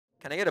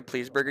Can I get a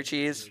please burger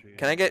cheese?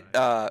 Can I get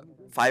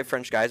 5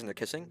 French guys and they're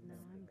kissing?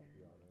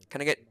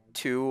 Can I get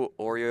 2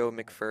 Oreo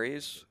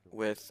McFlurries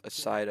with a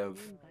side of?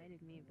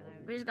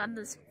 We just got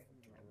this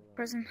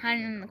person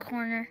hiding in the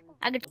corner.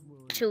 I could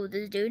chill with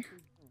this dude.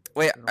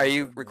 Wait, are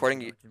you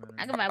recording?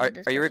 I can vibe with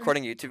this Are you person.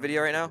 recording a YouTube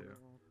video right now?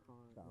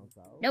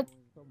 Nope.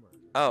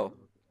 Oh.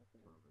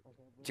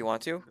 Do you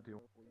want to?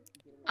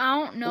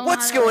 I don't know.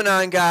 What's going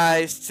on,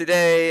 guys?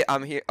 Today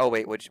I'm here. Oh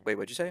wait, what'd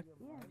you say?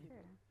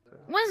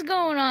 What's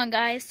going on,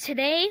 guys?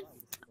 Today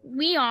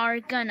we are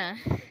gonna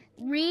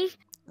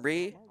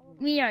remake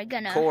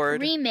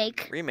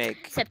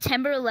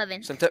September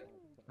 11th,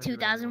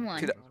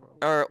 2001.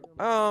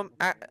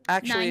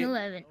 Actually,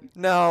 9/11.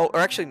 no,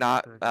 we're actually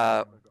not.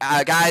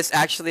 Guys,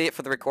 actually,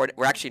 for the record,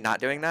 we're actually not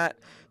doing that.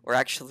 We're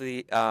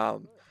actually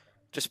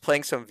just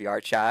playing some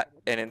VR chat,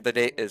 and the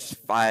date is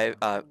May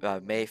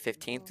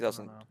 15th,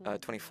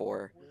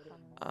 2024.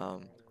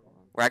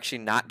 We're actually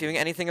not doing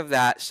anything of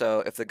that.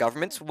 So if the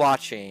government's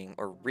watching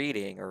or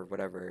reading or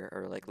whatever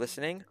or like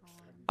listening,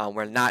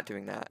 we're not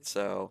doing that.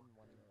 So.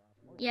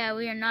 Yeah,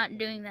 we are not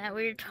doing that.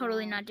 We're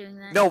totally not doing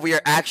that. No, we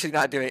are actually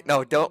not doing.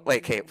 No, don't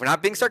wait. Okay, we're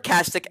not being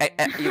sarcastic either.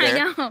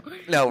 I know.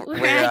 No,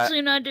 we're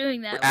actually not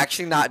doing that. We're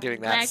actually not doing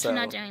that. We're actually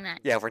not doing that.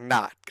 Yeah, we're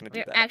not gonna do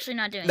that. We're actually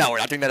not doing that. No, we're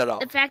not doing that at all.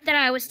 The fact that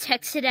I was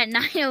texted at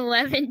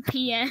 9:11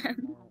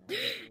 p.m.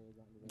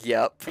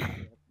 Yep.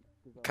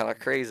 Kind of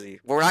crazy.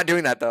 But we're not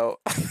doing that though.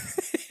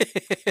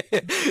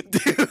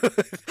 Dude.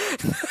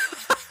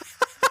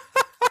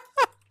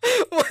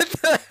 What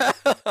the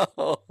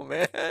hell,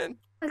 man?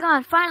 Oh my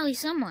god, finally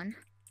someone.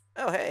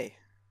 Oh, hey.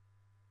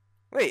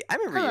 Wait, I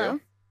remember Hello.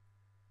 you.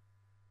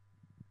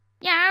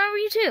 Yeah, I remember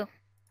you too.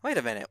 Wait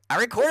a minute. I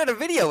recorded a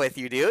video with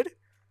you, dude.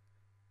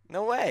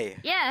 No way.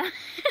 Yeah.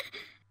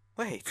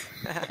 Wait.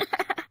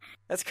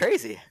 That's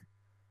crazy.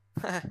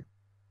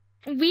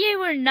 We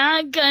were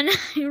not gonna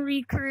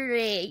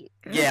recreate.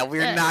 Yeah,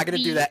 we're not gonna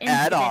do that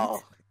at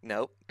all.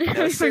 Nope.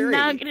 No, we were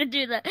not gonna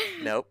do that.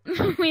 Nope.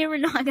 We were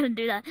not gonna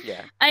do that.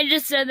 Yeah. I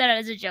just said that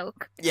as a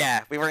joke.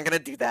 Yeah, we weren't gonna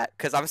do that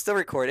because I'm still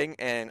recording,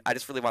 and I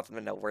just really want them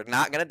to know we're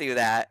not gonna do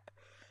that.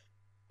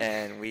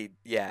 And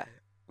yeah.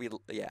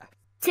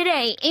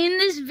 Today, in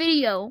this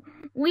video,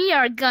 we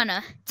are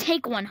gonna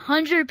take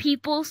 100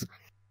 people's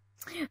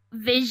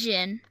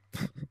vision.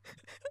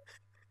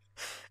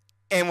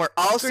 And we're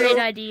also great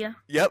idea.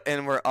 Yep,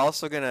 and we're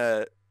also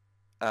gonna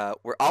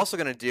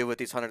do with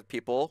these 100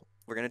 people.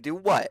 We're gonna do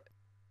what?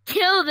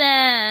 Kill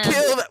them.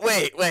 Kill them.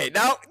 Wait.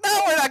 No,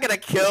 we're not gonna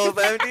kill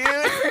them,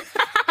 dude.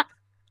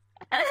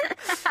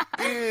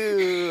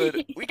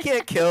 Dude, we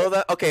can't kill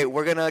them. Okay,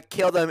 we're gonna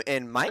kill them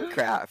in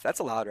Minecraft. That's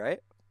allowed, right?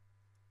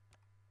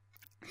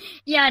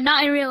 Yeah,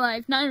 not in real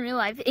life. Not in real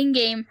life. In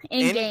game.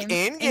 In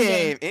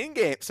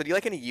game. So do you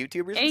like any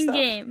YouTubers? In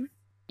game.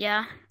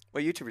 Yeah.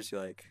 What YouTubers do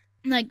you like?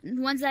 Like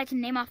ones that I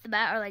can name off the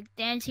bat are like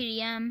Dan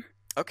TDM.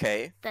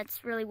 Okay.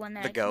 That's really one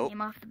that I can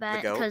name off the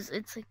bat because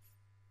it's like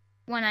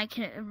one I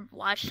can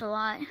watch a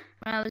lot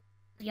when I was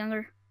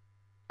younger.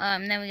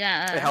 Then we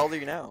got. Wait, how old are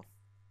you now?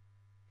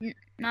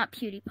 Not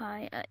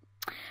PewDiePie.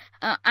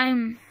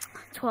 I'm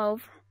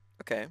 12.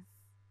 Okay.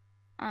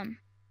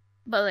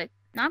 But like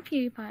not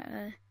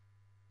PewDiePie.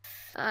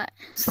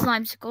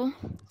 Slimesicle.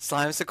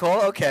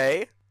 Slimesicle.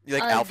 Okay. You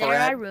like Alpha there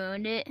Rad? I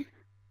ruined it.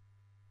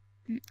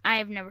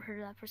 I've never heard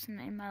of that person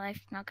in my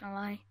life. Not gonna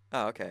lie.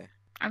 Oh, okay.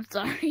 I'm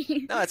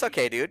sorry. No, it's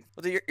okay, dude.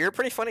 Well, dude, you're a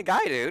pretty funny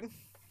guy, dude.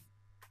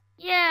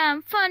 Yeah,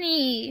 I'm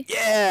funny.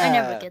 Yeah. I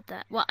never get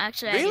that. Well,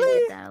 actually, really? I do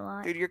get that a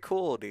lot. Dude, you're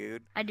cool,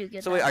 dude. I do get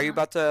that. So wait, are you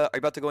about to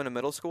go into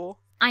middle school?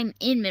 I'm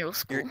in middle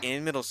school. You're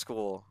in middle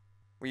school.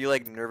 Were you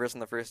like nervous on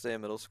the first day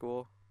of middle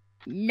school?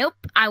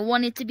 Nope. I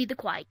wanted to be the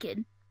quiet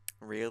kid.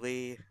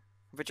 Really?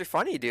 But you're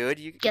funny, dude.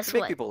 You Guess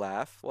make what? people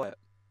laugh. What?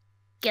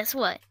 Guess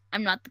what?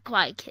 I'm not the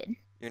quiet kid.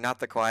 You're not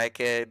the quiet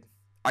kid.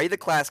 Are you the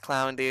class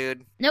clown,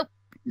 dude? Nope.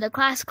 The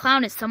class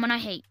clown is someone I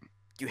hate.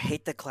 You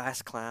hate the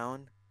class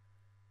clown?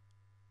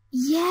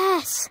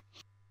 Yes.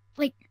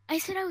 Like I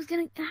said,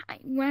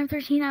 when I'm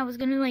 13, I was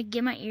gonna like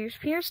get my ears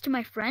pierced to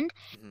my friend.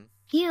 Mm-hmm.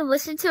 He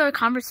listened to our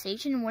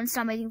conversation and wouldn't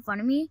stop making fun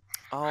of me.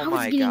 Oh I my god.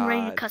 was getting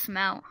ready to cuss him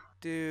out.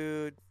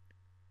 Dude.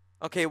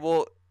 Okay,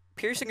 well,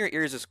 piercing your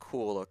ears is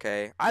cool,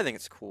 okay? I think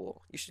it's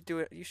cool. You should do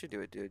it. You should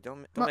do it, dude.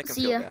 Don't make him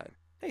feel bad.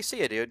 Hey,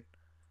 see ya, dude.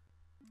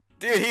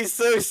 Dude, he's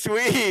so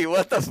sweet.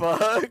 What the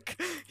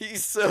fuck?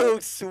 He's so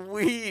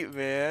sweet,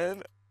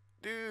 man.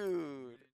 Dude.